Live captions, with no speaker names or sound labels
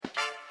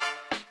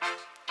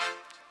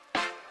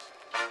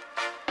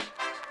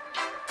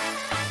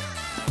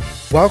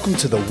Welcome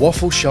to the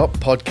Waffle Shop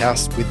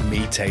podcast with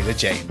me, Taylor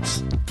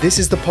James. This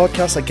is the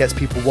podcast that gets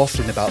people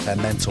waffling about their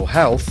mental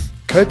health,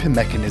 coping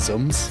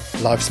mechanisms,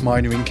 life's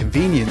minor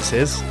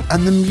inconveniences,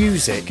 and the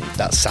music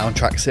that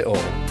soundtracks it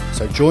all.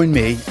 So join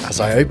me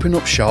as I open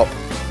up shop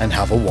and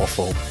have a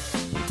waffle.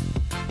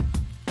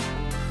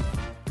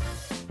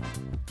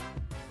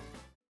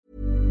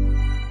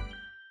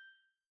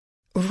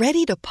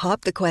 Ready to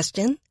pop the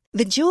question?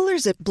 The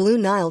jewelers at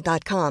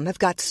BlueNile.com have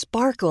got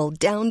sparkle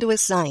down to a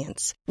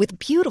science with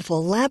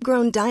beautiful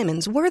lab-grown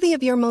diamonds worthy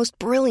of your most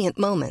brilliant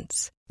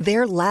moments.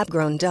 Their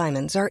lab-grown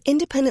diamonds are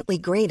independently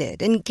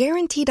graded and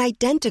guaranteed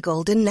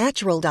identical to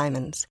natural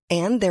diamonds,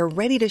 and they're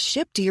ready to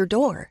ship to your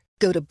door.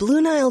 Go to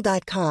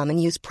BlueNile.com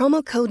and use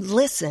promo code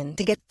LISTEN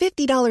to get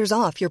 $50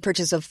 off your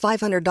purchase of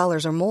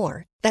 $500 or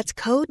more. That's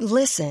code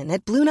LISTEN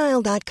at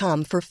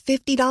BlueNile.com for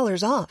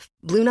 $50 off.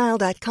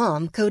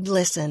 BlueNile.com, code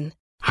LISTEN.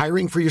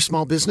 Hiring for your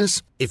small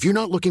business? If you're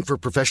not looking for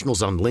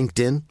professionals on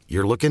LinkedIn,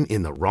 you're looking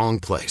in the wrong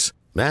place.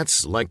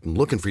 That's like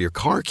looking for your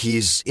car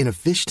keys in a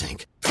fish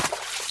tank.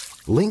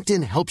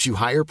 LinkedIn helps you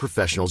hire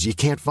professionals you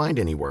can't find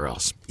anywhere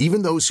else,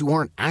 even those who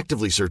aren't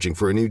actively searching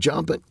for a new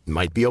job but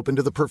might be open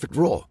to the perfect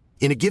role.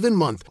 In a given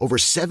month, over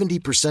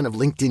 70% of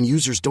LinkedIn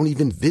users don't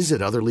even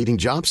visit other leading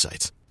job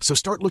sites. So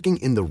start looking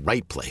in the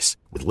right place.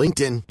 With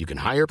LinkedIn, you can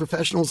hire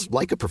professionals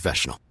like a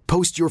professional.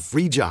 Post your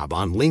free job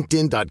on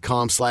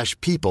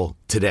linkedin.com/people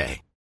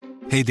today.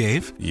 Hey,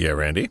 Dave. Yeah,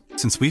 Randy.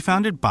 Since we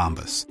founded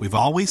Bombas, we've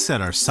always said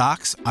our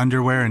socks,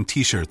 underwear, and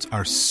T-shirts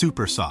are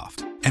super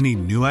soft. Any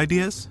new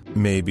ideas?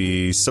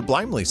 Maybe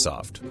sublimely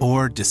soft.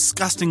 Or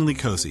disgustingly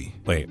cozy.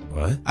 Wait,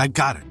 what? I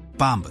got it.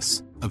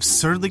 Bombas.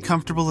 Absurdly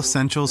comfortable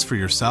essentials for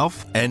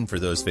yourself and for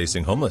those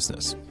facing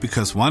homelessness.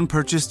 Because one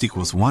purchased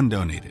equals one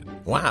donated.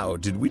 Wow,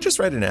 did we just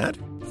write an ad?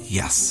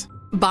 Yes.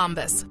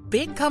 Bombas.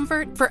 Big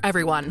comfort for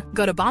everyone.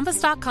 Go to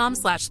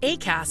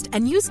bombas.com/ACAST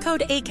and use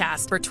code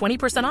ACAST for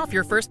 20% off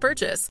your first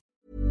purchase.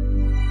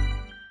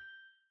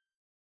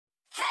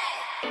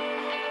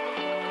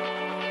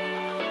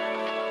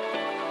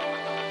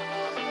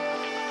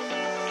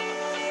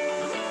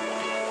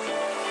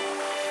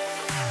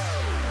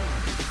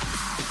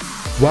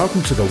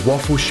 Welcome to the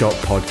Waffle Shop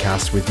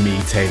podcast with me,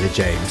 Taylor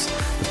James.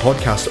 The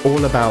podcast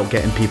all about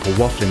getting people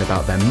waffling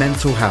about their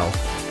mental health,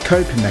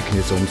 coping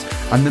mechanisms,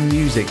 and the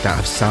music that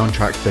have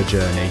soundtracked their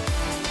journey.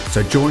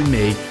 So join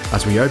me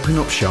as we open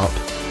up shop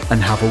and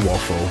have a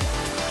waffle.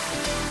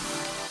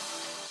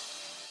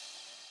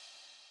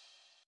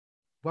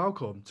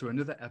 Welcome to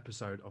another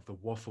episode of the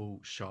Waffle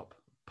Shop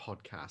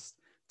podcast.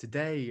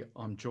 Today,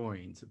 I'm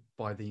joined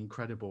by the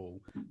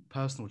incredible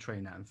personal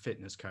trainer and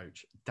fitness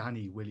coach,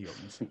 Danny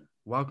Williams.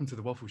 Welcome to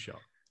the Waffle Shop.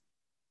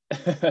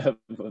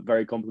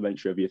 Very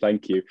complimentary of you.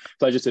 Thank you.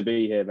 Pleasure to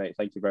be here, mate.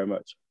 Thank you very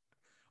much.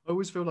 I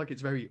always feel like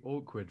it's very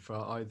awkward for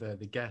either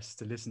the guests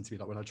to listen to me,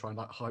 like when I try and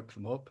like hype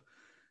them up,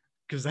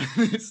 because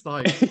it's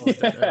like, oh, I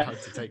don't know how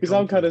to take. Because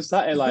I'm kind of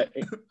sat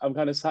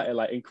here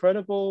like,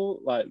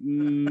 incredible, like.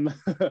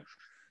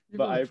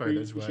 But I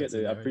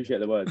appreciate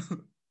the words.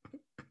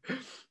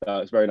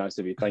 It's very nice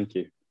of you. Thank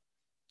you.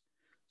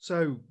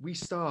 So we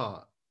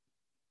start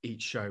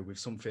each show with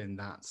something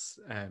that's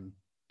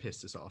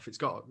pissed us off. It's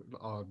got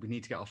we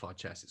need to get off our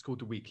chest. It's called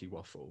the Weekly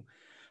Waffle.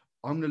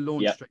 I'm going to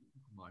launch straight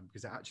into mine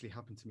because it actually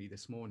happened to me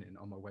this morning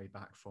on my way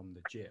back from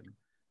the gym.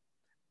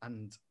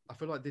 And I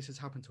feel like this has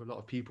happened to a lot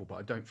of people, but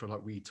I don't feel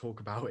like we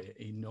talk about it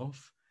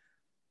enough.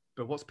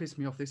 But what's pissed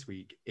me off this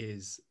week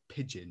is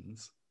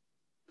pigeons.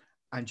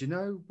 And you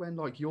know, when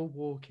like you're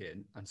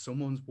walking and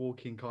someone's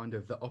walking kind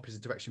of the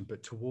opposite direction,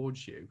 but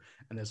towards you,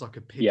 and there's like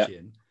a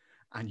pigeon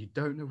and you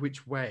don't know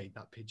which way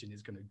that pigeon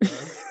is going to go.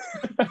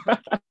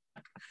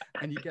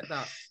 And you get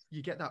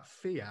that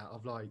fear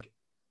of like,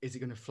 is it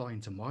going to fly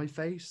into my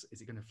face?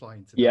 Is it going to fly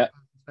into that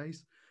person's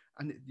face?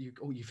 And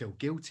you feel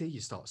guilty, you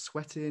start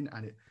sweating.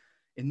 And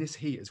in this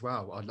heat as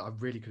well, I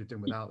really could have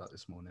done without that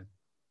this morning.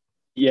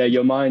 Yeah,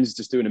 your mind's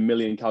just doing a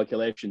million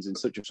calculations in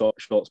such a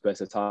short space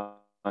of time,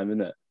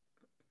 isn't it?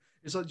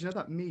 It's like, do you know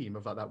that meme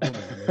of like that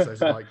woman and there's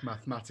those like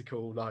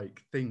mathematical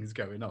like things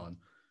going on?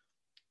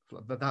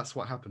 That's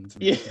what happened to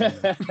me.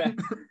 Yeah.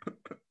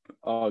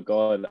 Oh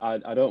God,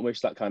 I don't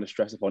wish that kind of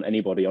stress upon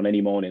anybody on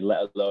any morning,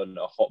 let alone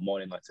a hot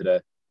morning like today.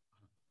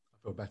 I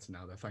feel better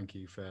now though. Thank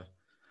you for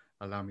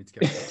allowing me to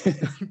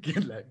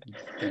getting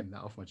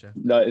that off my chest.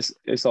 No,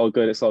 it's all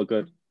good. It's all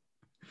good.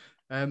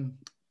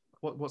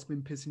 What's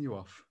been pissing you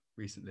off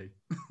recently?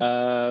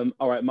 All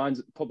right,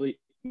 mine's probably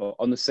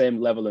on the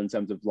same level in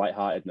terms of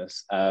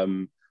lightheartedness.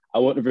 I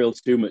won't reveal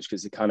too much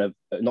because it's kind of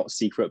not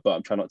secret, but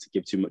I'm trying not to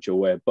give too much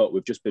away. But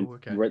we've just been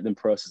we're in the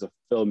process of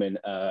filming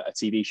a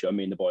TV show,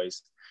 me and the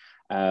boys,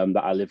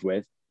 that I live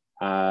with.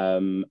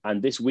 And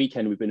this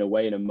weekend we've been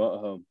away in a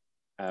motorhome.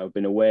 We've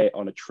been away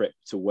on a trip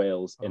to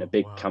Wales in a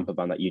big camper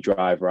van that you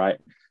drive, right?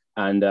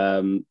 And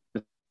the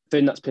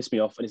thing that's pissed me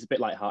off, and it's a bit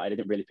lighthearted, it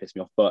didn't really piss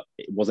me off, but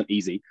it wasn't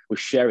easy, was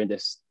sharing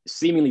this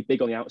seemingly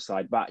big on the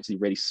outside, but actually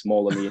really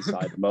small on the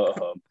inside of the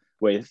motorhome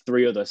with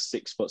 3 other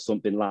 6 foot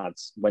something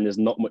lads when there's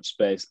not much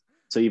space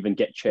to even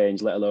get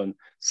changed, let alone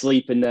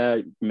sleep in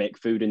there, make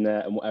food in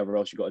there, and whatever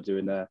else you got to do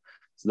in there.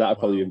 So that'd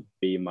probably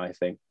be my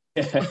thing.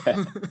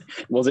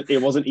 It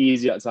wasn't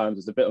easy at times.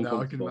 It's a bit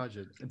uncomfortable. No, I can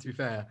imagine. And to be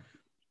fair,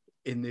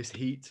 in this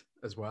heat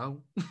as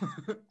well,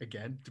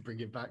 again, to bring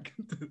it back.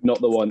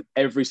 Not the one.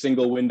 Every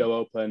single window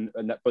open,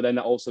 but then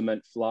that also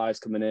meant flies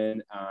coming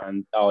in,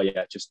 and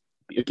just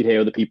you could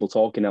hear other people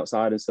talking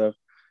outside and stuff.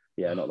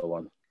 Yeah, not the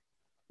one.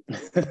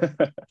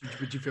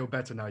 Would you feel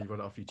better now you've got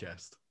it off your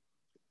chest?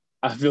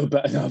 I feel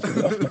better now. I've got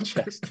it off my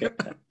chest. Yeah.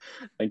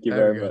 Thank you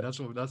very much. That's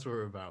what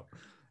we're about.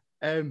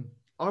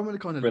 I'm going to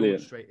kind of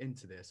launch straight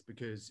into this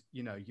because,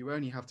 you know, you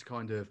only have to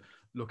kind of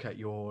look at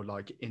your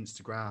like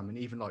Instagram and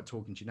even like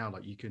talking to you now,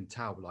 like you can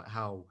tell like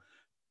how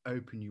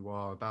open you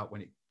are about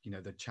when it, you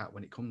know, the chat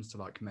when it comes to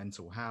like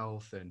mental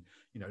health and,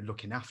 you know,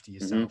 looking after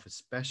yourself,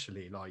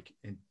 especially like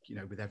in, you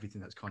know, with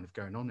everything that's kind of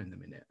going on in the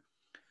minute.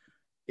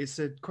 It's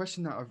a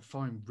question that I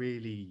find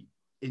really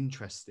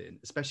interesting,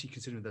 especially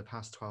considering the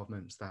past 12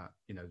 months that,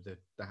 you know,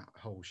 that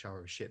whole shower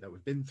of shit that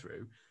we've been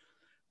through.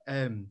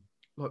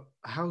 Like,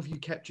 how have you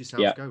kept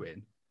yourself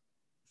going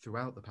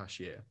throughout the past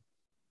year?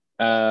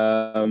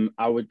 To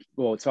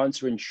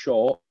answer in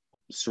short,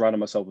 surrounding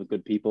myself with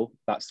good people.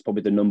 That's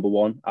probably the number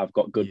one. I've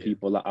got good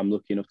people that I'm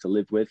lucky enough to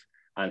live with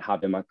and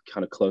have in my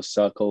kind of close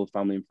circle of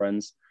family and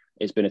friends.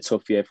 It's been a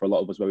tough year for a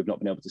lot of us where we've not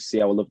been able to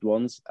see our loved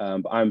ones.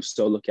 But I'm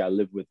so lucky I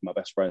live with my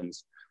best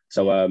friends.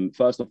 So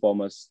first and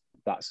foremost,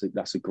 that's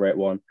a great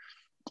one.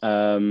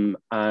 And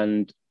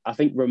I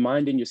think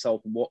reminding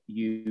yourself what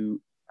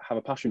you have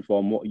a passion for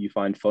and what you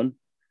find fun.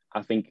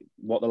 I think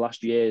what the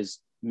last year's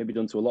maybe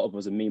done to a lot of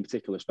us, and me in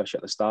particular, especially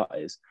at the start,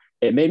 is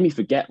it made me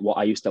forget what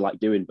I used to like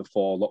doing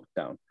before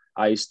lockdown.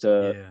 I used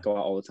to go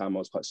out all the time. I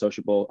was quite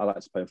sociable. I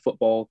liked playing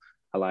football.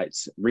 I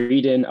liked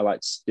reading. I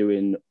liked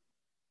doing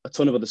a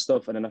ton of other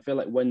stuff. And then I feel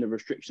like when the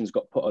restrictions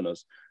got put on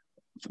us,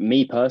 for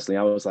me personally,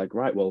 I was like,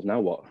 right, well,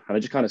 now what? And I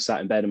just kind of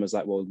sat in bed and was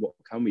like, well, what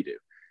can we do?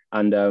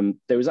 And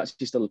there was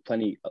actually still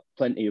plenty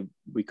of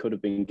we could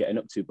have been getting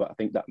up to, but I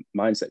think that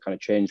mindset kind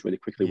of changed really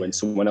quickly when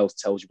someone else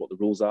tells you what the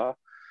rules are.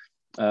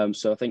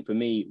 So I think for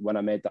me, when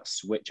I made that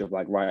switch of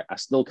like, right, I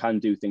still can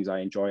do things I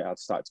enjoy, I'd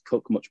start to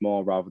cook much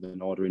more rather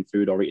than ordering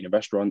food or eating in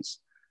restaurants.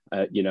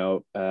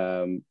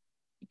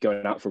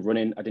 Going out for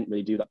running, I didn't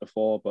really do that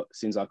before, but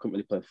since I couldn't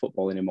really play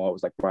football anymore, it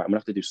was like, right, I'm gonna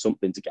have to do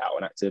something to get out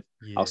and active.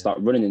 I'll start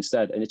running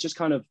instead. And it's just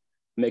kind of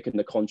making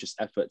the conscious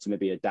effort to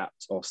maybe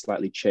adapt or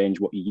slightly change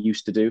what you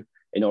used to do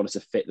in order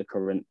to fit the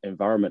current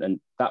environment. And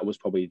that was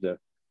probably the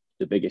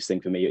biggest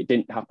thing for me. It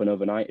didn't happen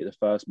overnight. The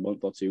first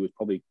month or two was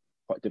probably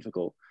quite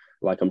difficult,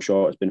 like I'm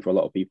sure it's been for a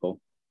lot of people.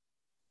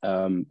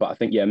 But I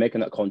think,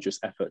 making that conscious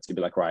effort to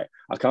be like, right,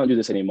 I can't do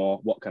this anymore.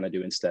 What can I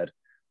do instead?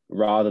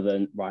 Rather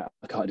than, right,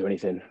 I can't do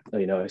anything,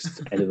 you know, it's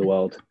the end of the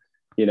world,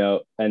 you know,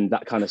 and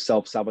that kind of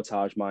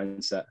self-sabotage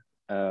mindset,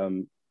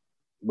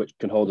 which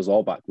can hold us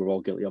all back. We're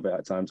all guilty of it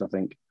at times, I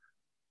think.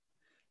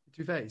 To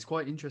be fair, it's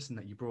quite interesting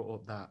that you brought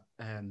up that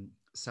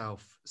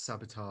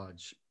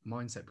self-sabotage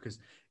mindset, because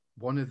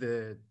one of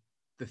the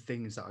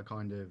things that I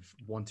kind of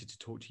wanted to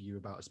talk to you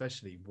about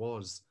especially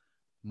was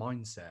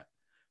mindset,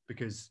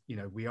 because, you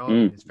know, we are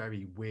in this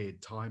very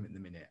weird time at the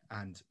minute,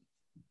 and,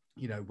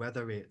 you know,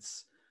 whether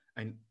it's,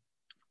 and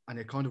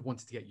I kind of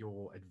wanted to get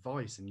your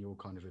advice and your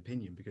kind of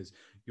opinion, because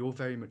you're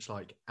very much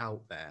like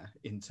out there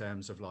in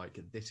terms of like,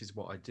 this is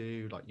what I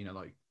do, like, you know,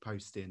 like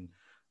posting,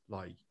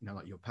 like, you know,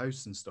 like your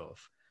posts and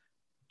stuff.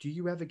 Do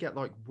you ever get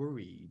like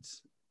worried,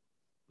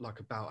 like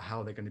about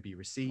how they're going to be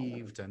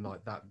received, and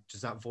like that,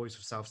 does that voice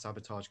of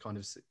self-sabotage kind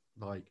of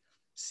like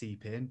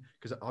seep in?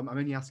 Because I'm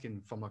only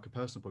asking from like a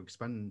personal point, because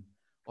when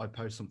I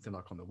post something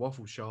like on the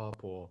Waffle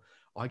Shop, or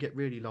I get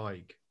really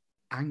like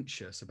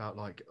anxious about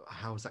like,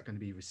 how is that going to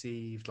be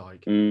received,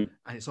 like and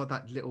it's like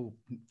that little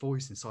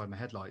voice inside my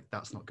head, like,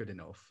 that's not good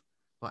enough.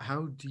 Like,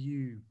 how do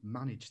you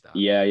manage that?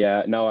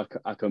 No,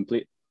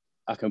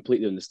 I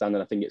completely understand,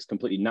 and I think it's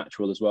completely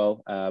natural as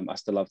well. I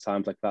still have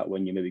times like that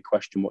when you maybe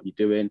question what you're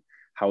doing,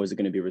 how is it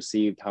going to be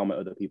received, how might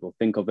other people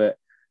think of it,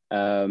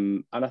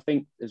 and I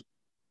think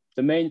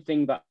the main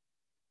thing that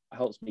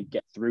helps me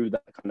get through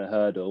that kind of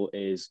hurdle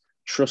is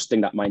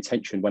trusting that my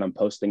intention when I'm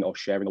posting or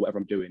sharing or whatever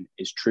I'm doing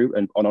is true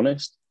and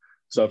honest.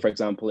 So, for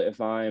example, if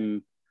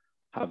I'm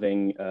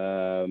having,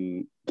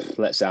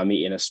 let's say I'm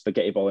eating a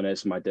spaghetti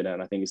bolognese for my dinner,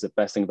 and I think it's the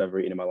best thing I've ever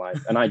eaten in my life,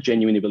 and I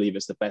genuinely believe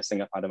it's the best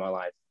thing I've had in my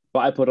life, but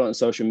I put it on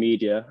social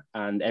media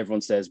and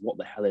everyone says, what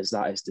the hell is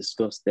that? It's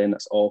disgusting.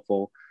 That's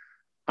awful.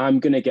 I'm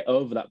going to get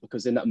over that,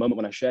 because in that moment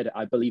when I shared it,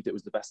 I believed it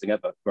was the best thing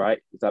ever, right?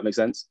 Does that make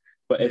sense?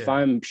 But if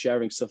I'm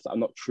sharing stuff that I'm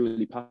not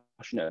truly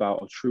passionate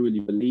about or truly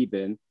believe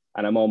in,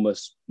 and I'm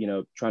almost, you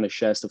know, trying to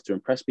share stuff to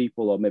impress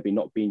people or maybe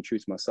not being true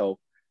to myself,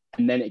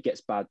 and then it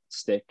gets bad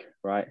stick,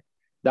 right?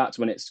 That's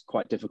when it's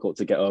quite difficult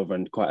to get over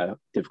and quite a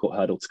difficult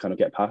hurdle to kind of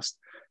get past.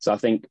 So I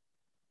think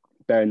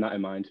bearing that in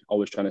mind,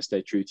 always trying to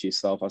stay true to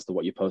yourself as to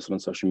what you're posting on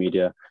social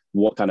media,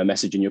 what kind of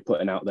messaging you're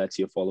putting out there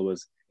to your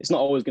followers. It's not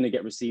always going to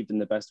get received in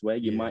the best way.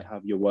 You might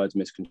have your words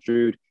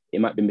misconstrued.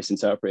 It might be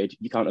misinterpreted.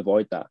 You can't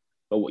avoid that.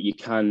 But what you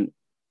can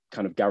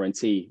kind of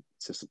guarantee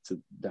to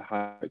the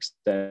high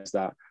extent is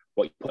that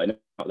what you're putting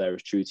out there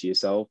is true to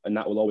yourself, and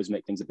that will always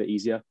make things a bit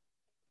easier.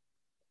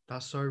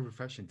 That's so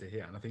refreshing to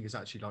hear. And I think it's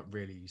actually like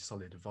really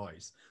solid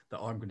advice that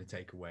I'm going to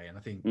take away. And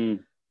I think, you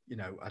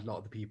know, a lot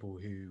of the people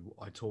who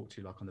I talk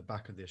to, like on the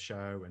back of this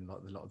show, and like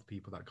a lot of the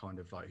people that kind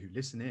of like who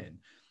listen in,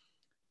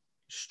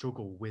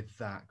 struggle with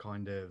that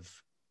kind of.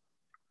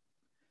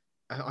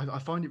 I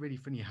find it really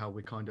funny how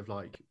we're kind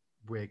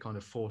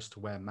of forced to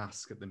wear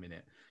masks at the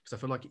minute, because I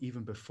feel like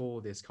even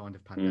before this kind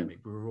of pandemic,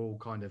 we were all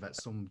kind of at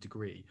some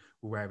degree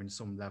wearing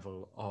some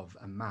level of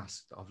a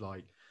mask of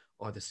like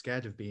either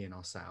scared of being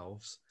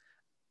ourselves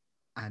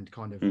and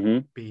kind of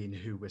being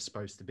who we're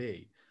supposed to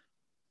be.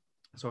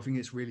 So I think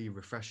it's really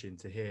refreshing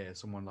to hear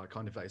someone like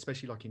kind of like,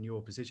 especially like in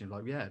your position,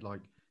 like, yeah,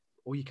 like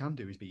all you can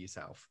do is be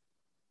yourself.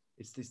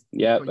 It's this,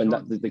 and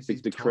that's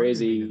the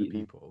crazy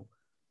people.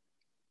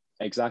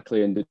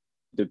 Exactly, and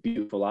the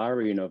beautiful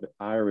irony of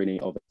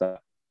it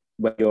that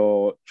when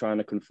you're trying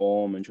to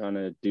conform and trying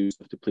to do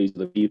stuff to please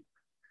other people,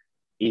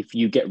 if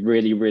you get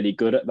really, really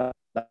good at that,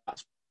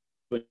 that's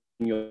when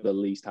you're the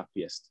least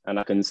happiest. And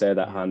I can say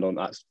that hand on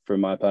that's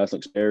from my personal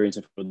experience.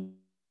 And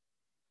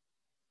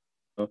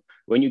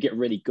when you get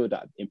really good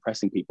at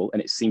impressing people,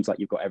 and it seems like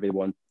you've got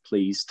everyone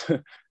pleased,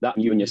 that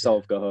you and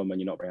yourself go home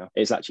and you're not very happy.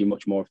 It's actually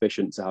much more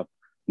efficient to have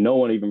no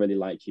one even really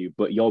like you,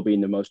 but you're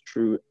being the most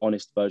true,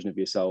 honest version of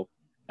yourself.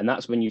 And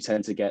that's when you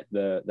tend to get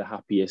the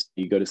happiest.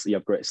 You go to sleep, you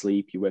have great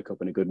sleep, you wake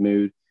up in a good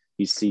mood,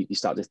 you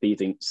start to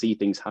see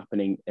things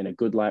happening in a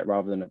good light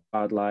rather than a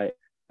bad light.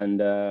 And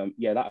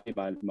that'd be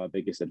my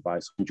biggest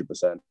advice,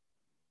 100%.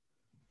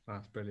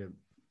 That's brilliant.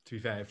 To be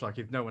fair,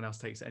 if no one else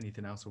takes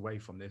anything else away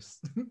from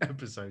this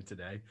episode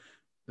today,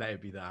 let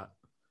it be that.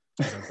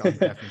 I'm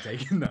definitely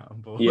taking that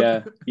on board.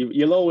 Yeah,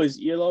 you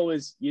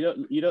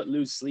don't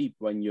lose sleep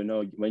when you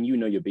know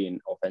you're being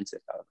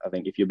authentic. I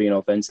think if you're being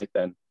authentic,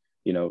 then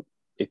you know,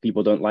 if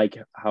people don't like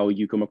how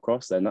you come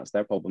across, then that's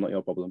their problem, not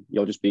your problem.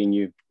 You're just being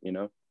you, you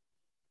know.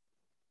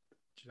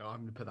 I'm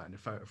gonna put that in a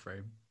photo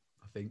frame,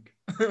 I think.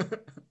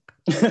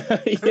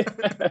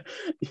 Yeah.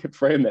 You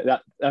frame it.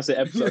 That's it.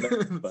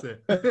 Episode.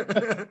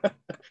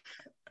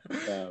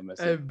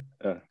 That's it.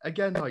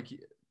 Again, like,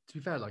 to be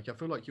fair, like I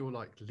feel like you're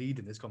like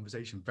leading this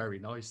conversation very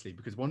nicely,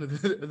 because one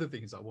of the other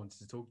things I wanted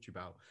to talk to you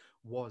about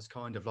was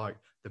kind of like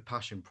the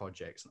passion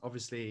projects.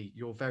 Obviously,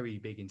 you're very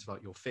big into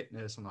like your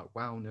fitness and like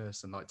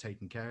wellness and like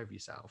taking care of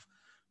yourself.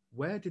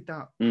 Where did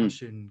that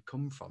passion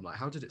come from? Like,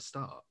 how did it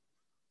start?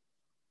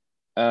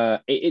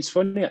 It's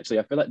funny, actually.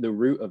 I feel like the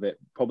root of it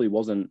probably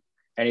wasn't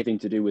anything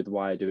to do with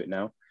why I do it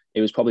now.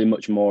 It was probably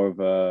much more of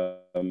a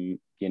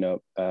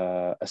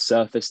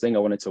surface thing. I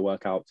wanted to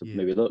work out to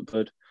maybe look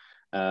good.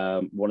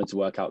 Wanted to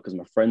work out because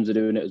my friends are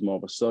doing it. It was more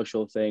of a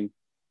social thing.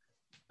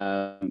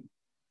 But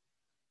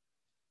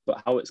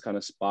how it's kind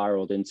of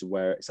spiraled into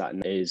where it's at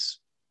is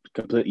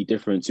completely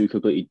different, two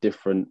completely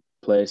different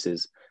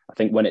places. I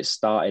think when it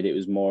started, it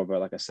was more of a,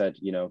 like I said,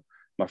 you know,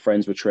 my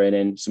friends were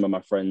training. Some of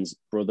my friends'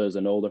 brothers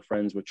and older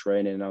friends were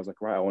training. And I was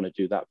like, right, I want to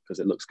do that because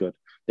it looks good.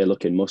 They're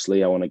looking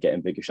muscly. I want to get in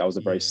bigger. I was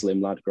a very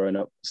slim lad growing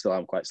up. Still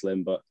am quite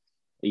slim, but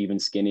even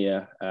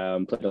skinnier.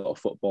 Played a lot of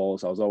football,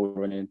 so I was always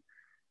running.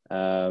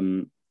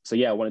 So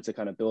yeah, I wanted to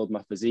kind of build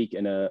my physique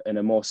in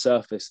a more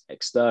surface,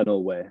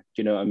 external way. Do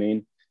you know what I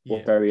mean?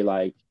 Yeah. Very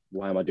like,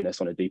 why am I doing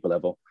this on a deeper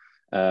level?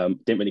 Didn't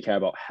really care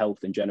about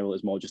health in general.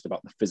 It's more just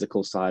about the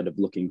physical side of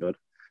looking good.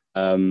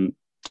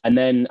 And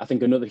then I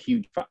think another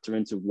huge factor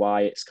into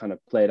why it's kind of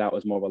played out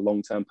as more of a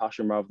long-term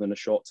passion rather than a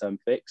short-term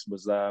fix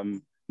was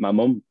my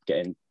mum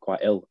getting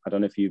quite ill. I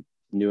don't know if you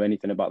knew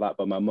anything about that,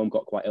 but my mum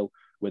got quite ill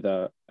with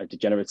a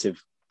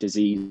degenerative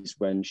disease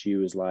when she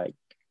was like,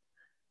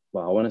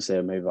 well, I want to say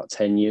maybe about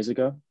 10 years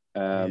ago.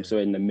 So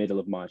in the middle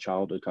of my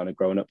childhood, kind of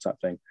growing up type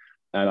thing.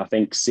 And I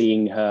think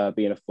seeing her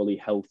being a fully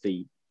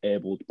healthy,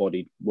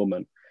 able-bodied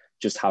woman,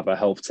 just have her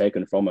health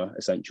taken from her,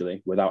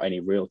 essentially, without any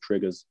real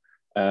triggers,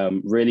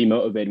 really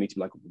motivated me to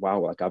be like,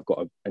 wow, like I've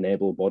got an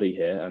able body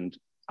here and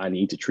I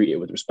need to treat it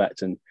with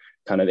respect, and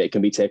kind of it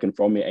can be taken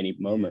from me at any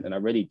moment. And I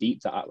really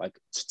deeped that at like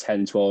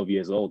 10, 12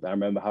 years old. I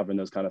remember having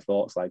those kind of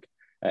thoughts, like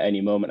at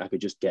any moment I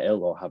could just get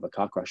ill or have a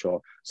car crash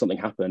or something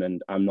happen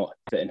and I'm not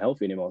fit and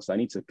healthy anymore. So I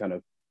need to kind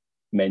of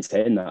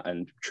maintain that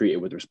and treat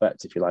it with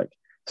respect, if you like.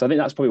 So I think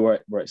that's probably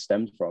where it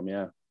stemmed from.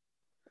 Yeah.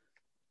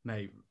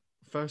 Mate,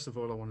 first of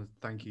all, I want to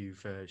thank you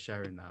for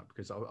sharing that,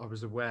 because I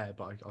was aware,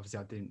 but obviously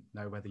I didn't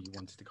know whether you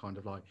wanted to kind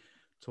of like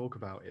talk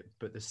about it.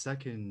 But the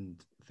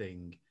second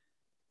thing,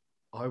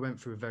 I went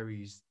through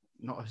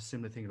not a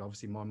similar thing.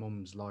 Obviously, my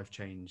mum's life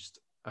changed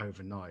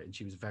overnight, and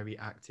she was very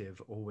active,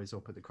 always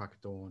up at the crack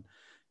of dawn,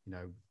 you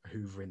know,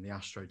 hoovering the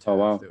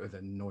AstroTurf, the other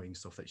annoying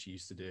stuff that she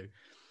used to do.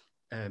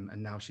 And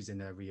now she's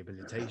in a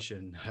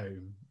rehabilitation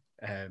home,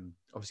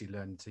 obviously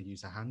learning to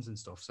use her hands and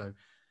stuff. So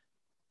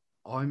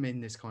I'm in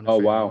this kind of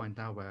frame of mind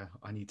now where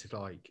I need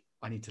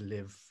to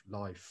live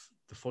life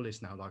the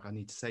fullest now. Like I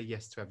need to say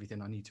yes to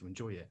everything. I need to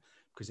enjoy it,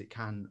 because it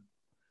can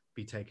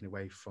be taken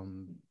away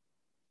from,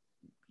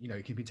 you know,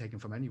 it can be taken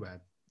from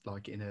anywhere,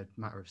 like in a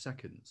matter of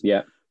seconds.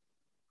 Yeah.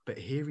 But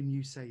hearing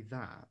you say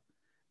that,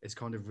 it's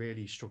kind of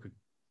really struck a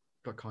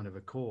kind of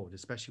a chord,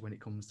 especially when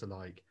it comes to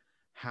like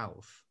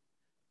health,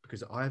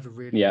 because I have a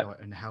really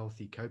like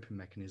unhealthy coping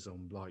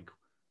mechanism, like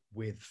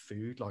with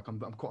food. Like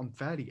I'm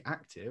fairly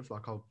active.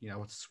 Like I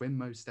swim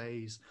most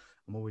days.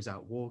 I'm always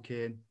out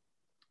walking,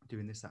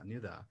 doing this, that, and the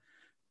other.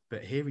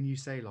 But hearing you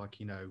say, like,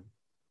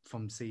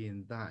 from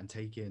seeing that and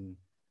taking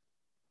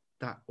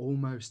that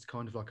almost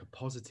kind of like a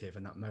positive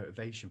and that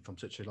motivation from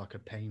such a like a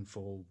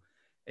painful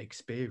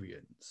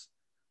experience.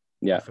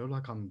 Yeah. I feel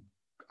like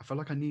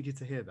I needed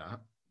to hear that.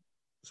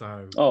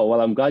 So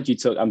I'm glad you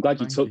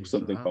took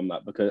something from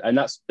that, because, and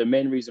that's the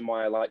main reason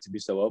why I like to be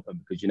so open,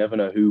 because you never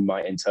know who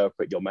might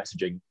interpret your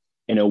messaging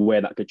in a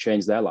way that could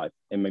change their life.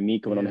 And me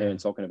coming on here and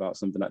talking about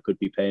something that could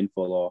be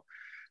painful or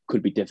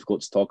could be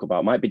difficult to talk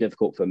about, might be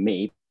difficult for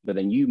me, but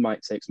then you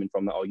might take something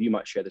from that, or you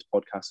might share this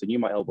podcast and you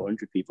might help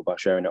 100 people by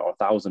sharing it, or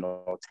 1,000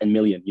 or 10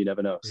 million. You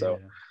never know. So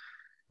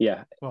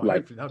well,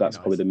 like that's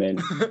probably the main.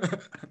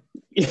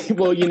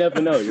 Well, you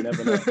never know.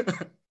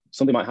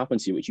 Something might happen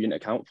to you which you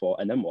didn't account for,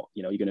 and then what?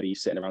 You're going to be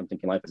sitting around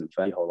thinking life isn't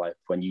fair your whole life,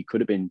 when you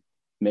could have been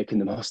making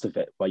the most of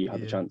it while you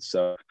had the chance.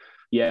 So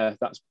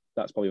that's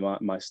probably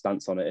my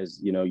stance on it.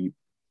 Is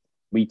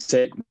we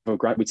take it for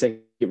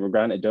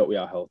granted, don't we,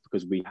 our health,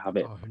 because we have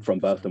it from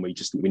birth, and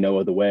we know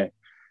other way.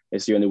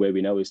 It's the only way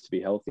we know is to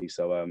be healthy.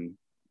 So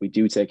we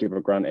do take it for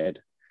granted.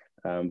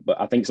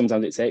 But I think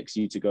sometimes it takes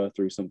you to go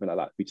through something like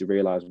that for you to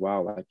realize,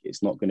 wow, like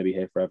it's not going to be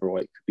here forever, or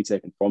it could be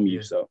taken from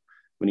you. So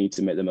we need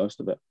to make the most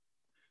of it.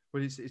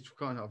 Well, it's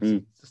kind of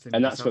obviously,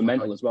 and that's for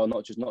mental as well,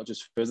 not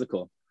just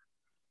physical.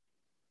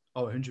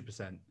 100%.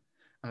 And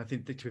I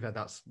think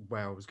that's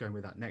where I was going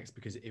with that next,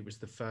 because it was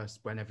the first,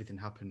 when everything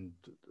happened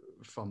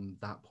from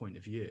that point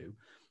of view,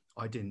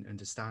 I didn't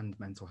understand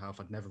mental health.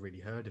 I'd never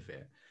really heard of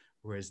it.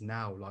 Whereas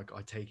now, like,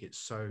 I take it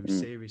so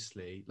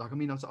seriously. Like, I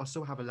mean, I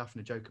still have a laugh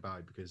and a joke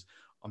about it because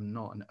I'm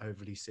not an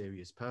overly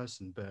serious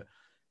person, but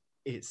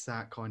it's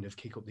that kind of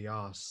kick up the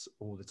arse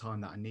all the time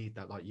that I need.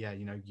 That, like,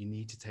 you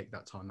need to take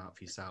that time out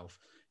for yourself.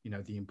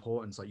 The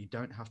importance, like, you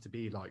don't have to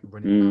be like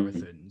running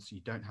marathons. You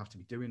don't have to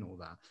be doing all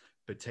that,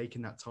 but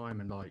taking that time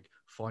and like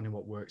finding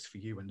what works for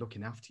you and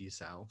looking after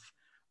yourself,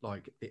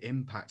 like the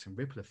impact and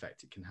ripple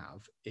effect it can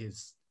have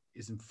is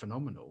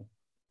phenomenal.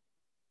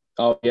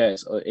 Oh yeah,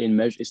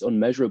 it's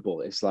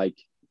unmeasurable. It's like,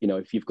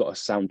 if you've got a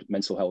sound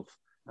mental health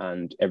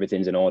and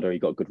everything's in order,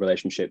 you've got good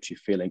relationships, you're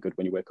feeling good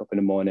when you wake up in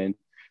the morning,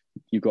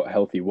 you've got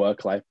healthy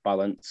work-life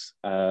balance,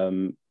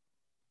 the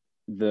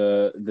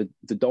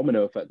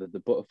domino effect, the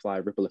butterfly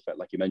ripple effect,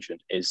 like you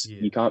mentioned, is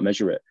you can't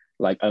measure it.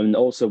 Like, and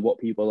also what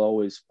people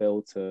always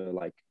fail to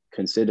like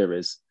consider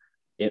is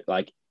it,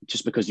 like,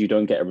 just because you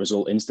don't get a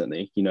result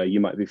instantly, you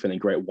might be feeling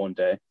great one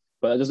day,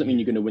 but that doesn't mean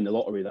you're going to win the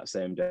lottery that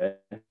same day,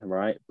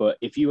 right? But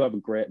if you have a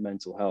great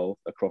mental health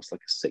across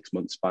like a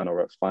 6-month span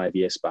or a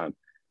 5-year span,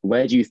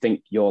 where do you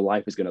think your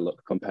life is going to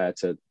look compared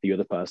to the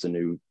other person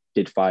who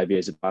did 5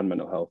 years of bad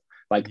mental health?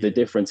 Like the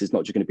difference is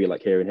not just going to be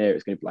like here and here.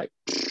 It's going to be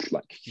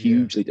like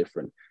hugely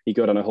different. You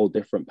go down a whole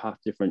different path,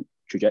 different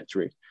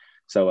trajectory.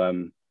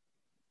 So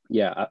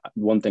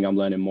one thing I'm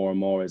learning more and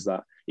more is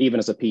that even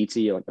as a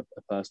PT, like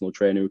a personal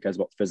trainer who cares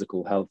about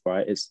physical health,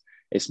 right?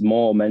 It's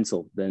more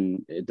mental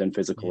than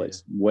physical. Yeah.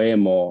 It's way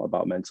more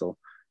about mental,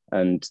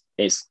 and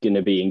it's going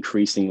to be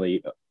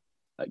increasingly,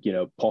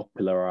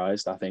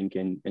 popularized, I think,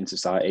 in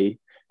society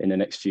in the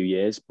next few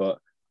years. But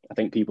I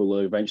think people will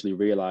eventually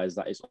realize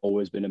that it's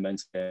always been a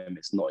mental game.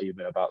 It's not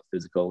even about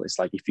physical. It's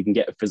like, if you can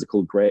get a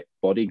physical great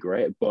body,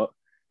 great, but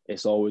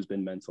it's always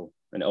been mental,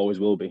 and it always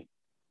will be.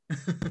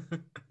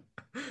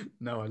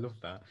 No, I love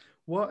that.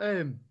 What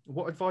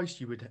advice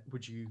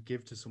would you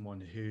give to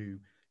someone who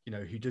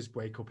does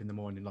wake up in the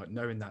morning, like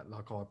knowing that,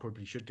 like, I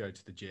probably should go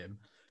to the gym,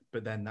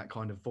 but then that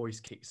kind of voice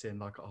kicks in,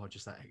 like,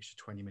 just that extra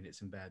 20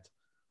 minutes in bed,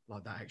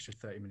 like that extra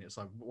 30 minutes.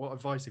 Like, what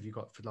advice have you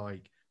got for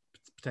like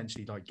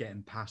potentially like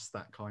getting past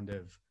that kind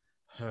of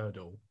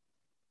hurdle?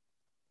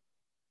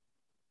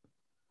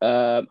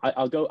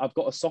 I've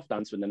got a soft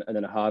answer and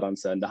then a hard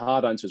answer. And the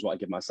hard answer is what I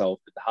give myself.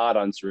 But the hard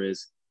answer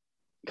is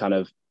kind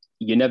of,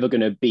 you're never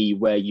going to be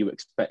where you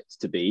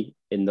expect to be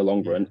in the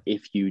long run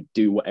if you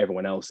do what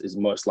everyone else is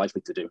most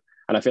likely to do.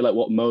 And I feel like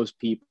what most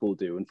people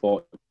do,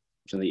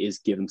 unfortunately, is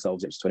give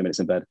themselves extra 20 minutes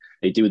in bed.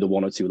 They do the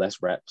 1 or 2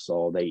 less reps,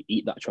 or they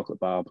eat that chocolate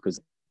bar because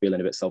they're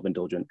feeling a bit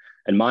self-indulgent.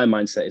 And my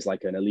mindset is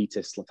like an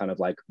elitist kind of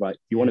like, right,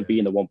 you want to be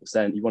in the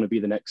 1%, you want to be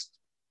the next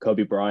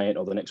Kobe Bryant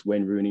or the next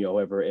Wayne Rooney or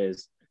whoever it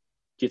is.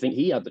 Do you think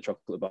he had the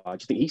chocolate bar?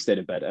 Do you think he stayed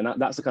in bed? And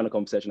that's the kind of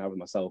conversation I have with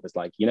myself. It's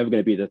like, you're never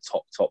going to be the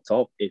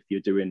top if you're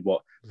doing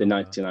what the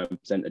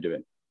 99% are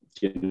doing,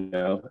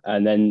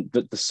 And then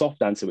the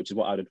soft answer, which is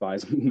what I'd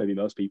advise maybe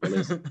most people,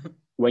 is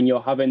when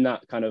you're having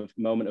that kind of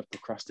moment of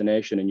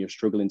procrastination and you're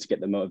struggling to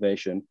get the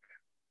motivation,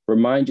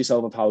 remind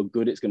yourself of how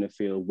good it's going to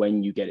feel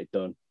when you get it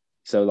done.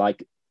 So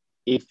like,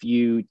 if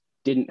you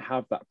didn't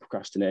have that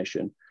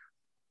procrastination,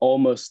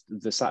 almost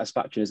the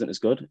satisfaction isn't as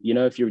good.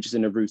 If you're just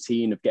in a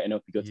routine of getting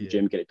up, you go to the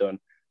gym, get it done.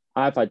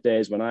 I've had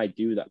days when I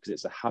do that because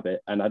it's a habit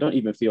and I don't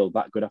even feel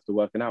that good after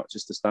working out. It's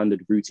just a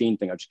standard routine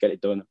thing. I just get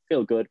it done. I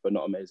feel good, but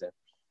not amazing.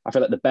 I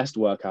feel like the best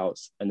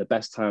workouts and the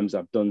best times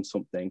I've done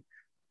something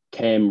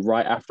came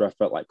right after I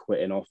felt like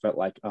quitting, or felt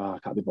like, I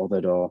can't be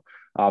bothered, or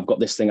I've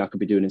got this thing I could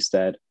be doing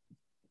instead.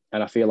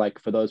 And I feel like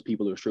for those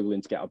people who are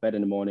struggling to get out of bed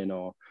in the morning,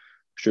 or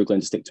struggling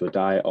to stick to a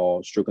diet,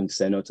 or struggling to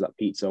say no to that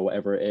pizza or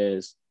whatever it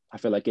is, I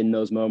feel like in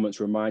those moments,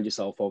 remind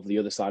yourself of the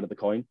other side of the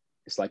coin.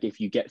 It's like, if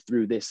you get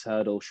through this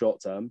hurdle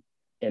short term,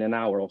 in an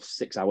hour or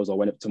 6 hours,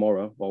 or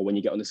tomorrow, or when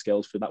you get on the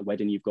scales for that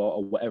wedding you've got,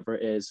 or whatever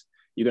it is,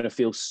 you're going to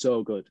feel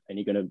so good, and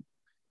you're going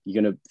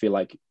to feel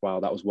like,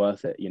 wow, that was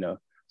worth it,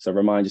 So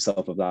remind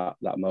yourself of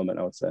that moment,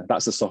 I would say.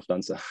 That's the soft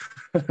answer.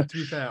 To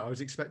be fair, I was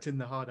expecting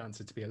the hard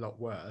answer to be a lot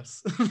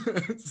worse.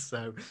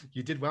 So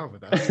you did well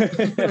with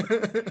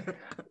that.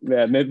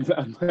 Yeah,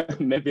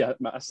 maybe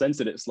I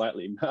censored it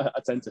slightly. I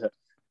tend to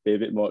be a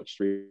bit more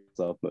extreme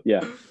myself, but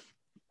yeah.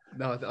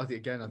 No, I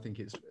think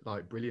it's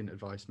like brilliant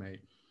advice, mate.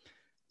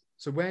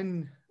 So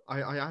when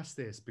I ask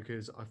this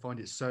because I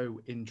find it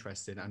so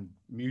interesting, and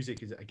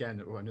music is,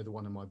 again, another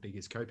one of my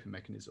biggest coping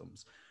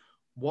mechanisms.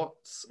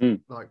 What's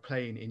like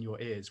playing in your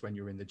ears when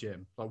you're in the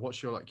gym? Like,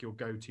 what's your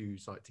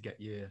go-tos like to get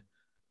you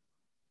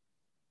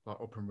like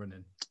up and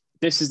running?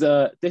 This is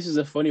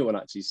a funny one,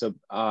 actually. So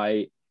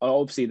I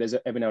obviously, there's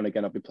every now and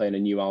again I'll be playing a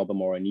new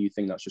album or a new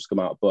thing that's just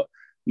come out, but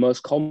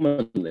most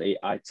commonly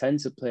I tend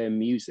to play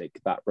music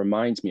that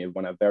reminds me of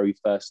when I very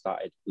first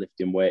started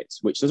lifting weights,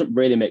 which doesn't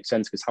really make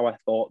sense because how I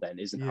thought then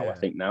isn't how I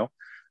think now.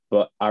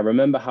 But I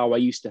remember how I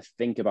used to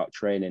think about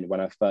training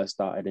when I first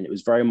started, and it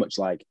was very much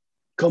like,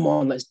 come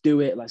on, let's do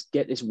it. Let's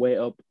get this weight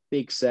up.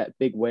 Big set,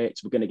 big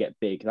weights. We're going to get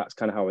big. That's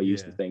kind of how I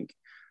used to think.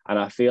 And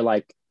I feel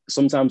like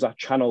sometimes I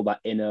channel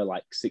that inner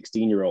like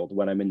 16-year-old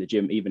when I'm in the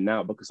gym, even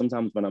now, because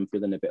sometimes when I'm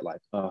feeling a bit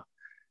like,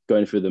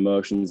 going through the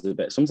motions a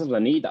bit, sometimes I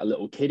need that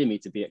little kid in me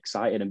to be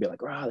excited and be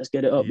like, let's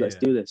get it up. Let's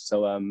do this.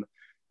 So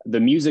the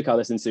music I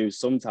listen to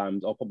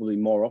sometimes, or probably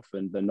more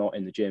often than not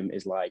in the gym,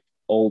 is like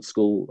old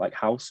school, like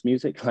house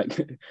music, like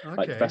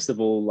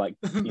festival, like,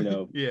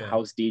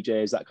 house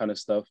DJs, that kind of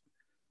stuff.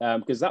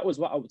 Because that was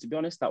to be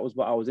honest, that was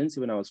what I was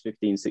into when I was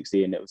 15,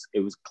 16. It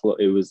was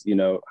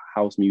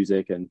house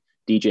music and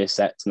DJ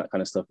sets and that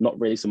kind of stuff. Not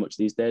really so much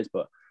these days,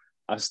 but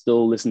I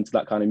still listen to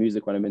that kind of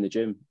music when I'm in the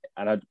gym.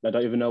 And I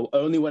don't even know,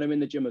 only when I'm in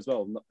the gym as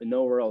well,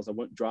 nowhere else. I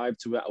won't drive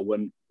to it. I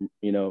wouldn't,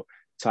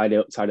 tidy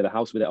the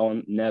house with it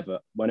on. Never.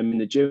 When I'm in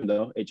the gym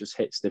though, it just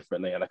hits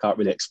differently, and I can't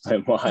really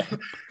explain why. Do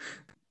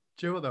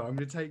you know what though? I'm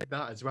going to take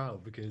that as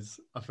well, because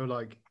I feel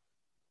like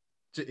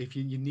if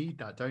you need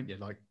that, don't you?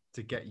 Like,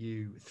 to get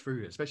you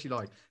through it, especially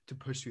like to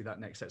push through that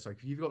next step. So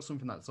if you've got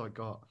something that's like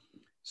got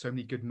so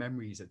many good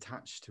memories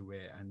attached to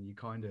it, and you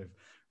kind of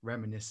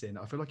reminiscing,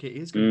 I feel like it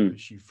is going to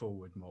push you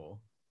forward more.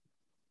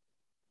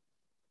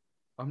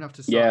 I'm gonna have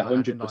to start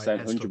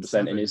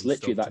 100%, and it's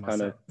literally that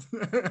kind of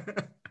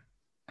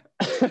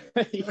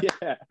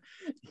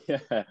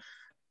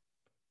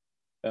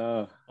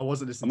I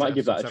wasn't listening. I might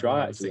give that a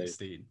try. Actually,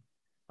 16.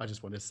 I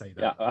just want to say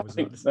that. Yeah, I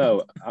think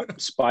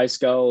Spice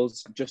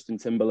Girls, Justin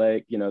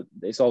Timberlake,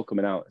 it's all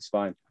coming out. It's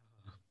fine.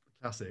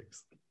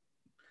 Classics.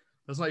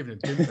 That's not even a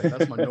gym play.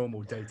 That's my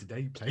normal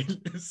day-to-day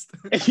playlist.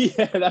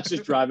 Yeah, that's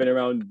just driving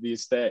around the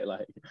estate,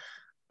 like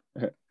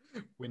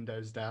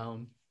windows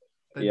down.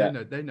 They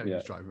know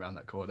who's driving around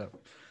that corner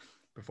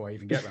before I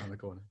even get around the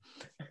corner.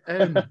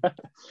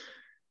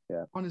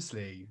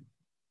 Honestly,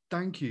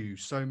 thank you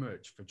so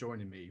much for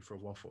joining me for a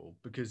waffle,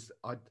 because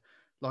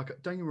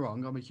don't get me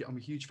wrong, I'm a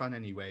huge fan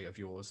anyway of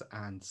yours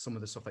and some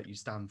of the stuff that you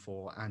stand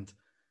for. And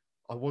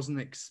I wasn't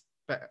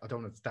I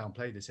don't want to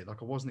downplay this here.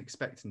 Like, I wasn't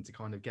expecting to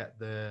kind of get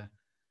the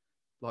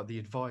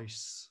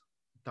advice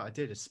that I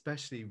did,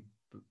 especially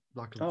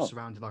like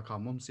surrounded like our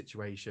mum's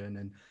situation.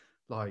 And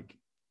like,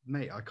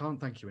 mate, I can't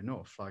thank you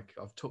enough. Like,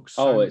 I've took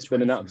so much it's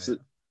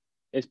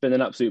been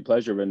an absolute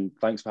pleasure, and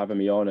thanks for having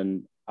me on.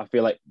 And I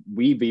feel like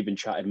we've even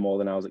chatted more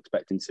than I was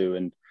expecting to.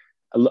 And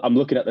I'm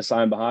looking at the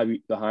sign behind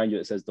you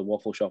that says the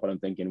Waffle Shop, and I'm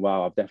thinking,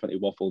 wow, I've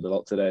definitely waffled a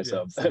lot today.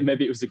 So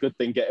maybe it was a good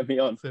thing getting me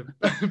on.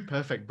 It's a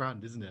perfect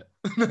brand, isn't it?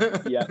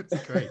 Yeah.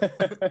 It's great.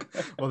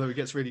 Although it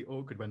gets really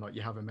awkward when like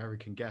you have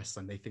American guests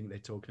and they think they're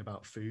talking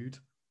about food.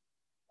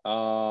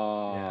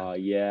 Oh,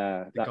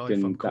 yeah. That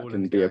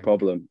can be a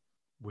problem.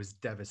 Was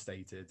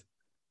devastated.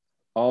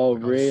 Oh,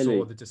 really? I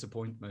saw the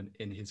disappointment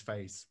in his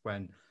face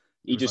when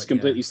he just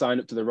completely signed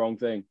up to the wrong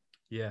thing.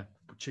 Yeah,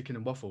 chicken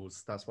and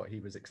waffles. That's what he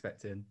was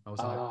expecting. I was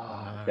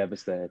like,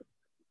 devastated.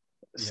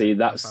 See,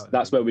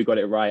 that's where we got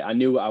it right. I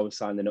knew what I was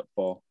signing up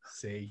for.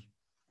 See,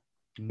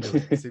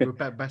 we're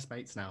best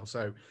mates now,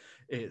 so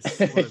it's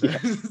one of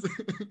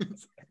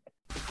those.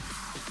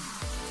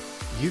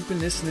 You've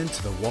been listening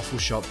to the Waffle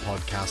Shop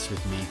podcast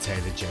with me,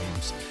 Taylor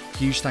James.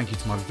 Huge thank you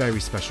to my very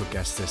special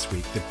guest this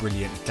week, the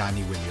brilliant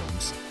Danny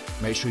Williams.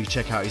 Make sure you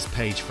check out his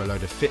page for a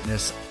load of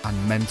fitness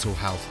and mental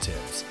health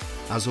tips.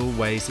 As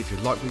always, if you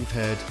like what you've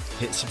heard,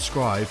 hit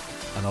subscribe,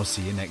 and I'll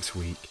see you next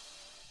week.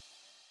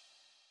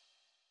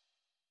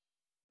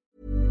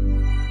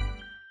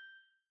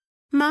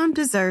 Mom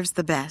deserves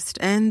the best,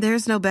 and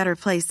there's no better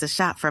place to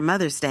shop for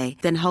Mother's Day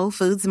than Whole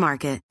Foods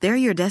Market. They're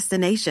your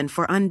destination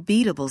for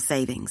unbeatable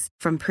savings,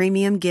 from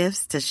premium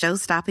gifts to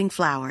show-stopping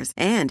flowers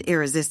and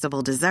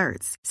irresistible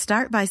desserts.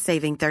 Start by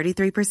saving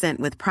 33%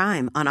 with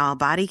Prime on all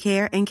body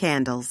care and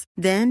candles.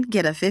 Then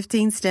get a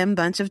 15-stem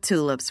bunch of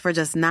tulips for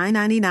just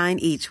 $9.99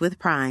 each with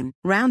Prime.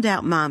 Round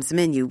out Mom's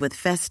menu with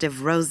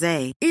festive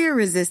rosé,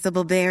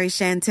 irresistible berry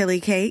chantilly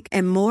cake,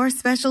 and more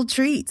special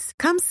treats.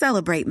 Come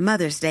celebrate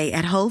Mother's Day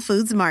at Whole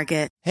Foods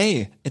Market.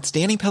 Hey, it's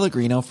Danny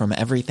Pellegrino from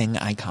Everything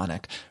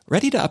Iconic.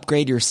 Ready to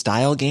upgrade your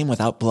style game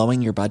without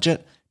blowing your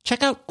budget?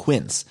 Check out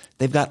Quince.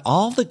 They've got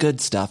all the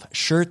good stuff,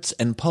 shirts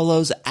and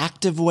polos,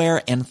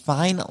 activewear, and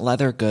fine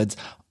leather goods,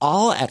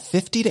 all at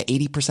 50 to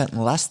 80%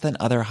 less than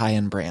other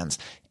high-end brands.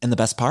 And the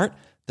best part?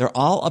 They're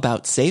all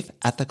about safe,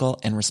 ethical,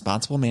 and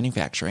responsible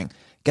manufacturing.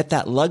 Get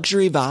that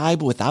luxury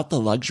vibe without the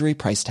luxury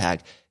price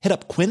tag. Hit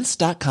up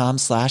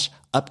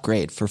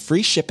quince.com/upgrade for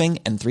free shipping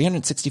and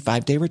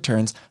 365-day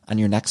returns on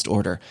your next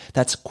order.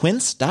 That's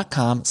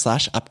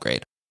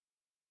quince.com/upgrade.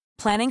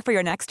 Planning for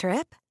your next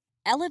trip?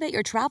 Elevate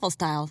your travel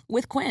style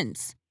with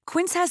Quince.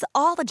 Quince has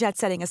all the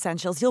jet-setting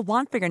essentials you'll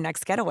want for your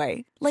next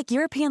getaway, like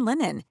European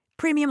linen,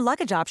 premium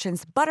luggage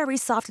options, buttery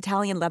soft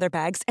Italian leather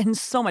bags, and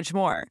so much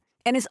more.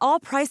 And is all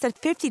priced at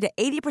 50 to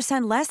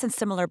 80% less than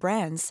similar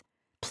brands.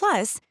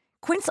 Plus,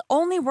 Quince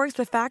only works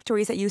with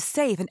factories that use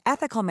safe and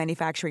ethical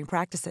manufacturing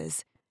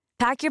practices.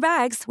 Pack your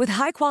bags with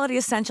high-quality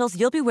essentials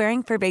you'll be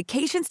wearing for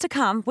vacations to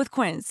come with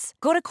Quince.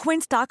 Go to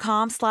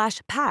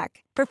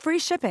quince.com/pack for free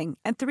shipping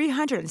and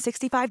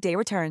 365-day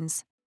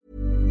returns.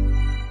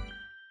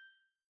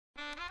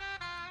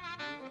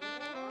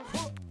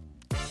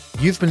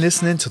 You've been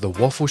listening to the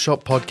Waffle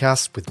Shop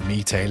podcast with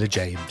me, Taylor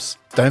James.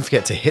 Don't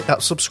forget to hit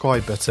that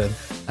subscribe button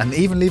and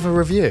even leave a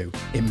review.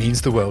 It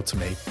means the world to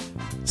me.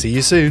 See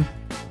you soon.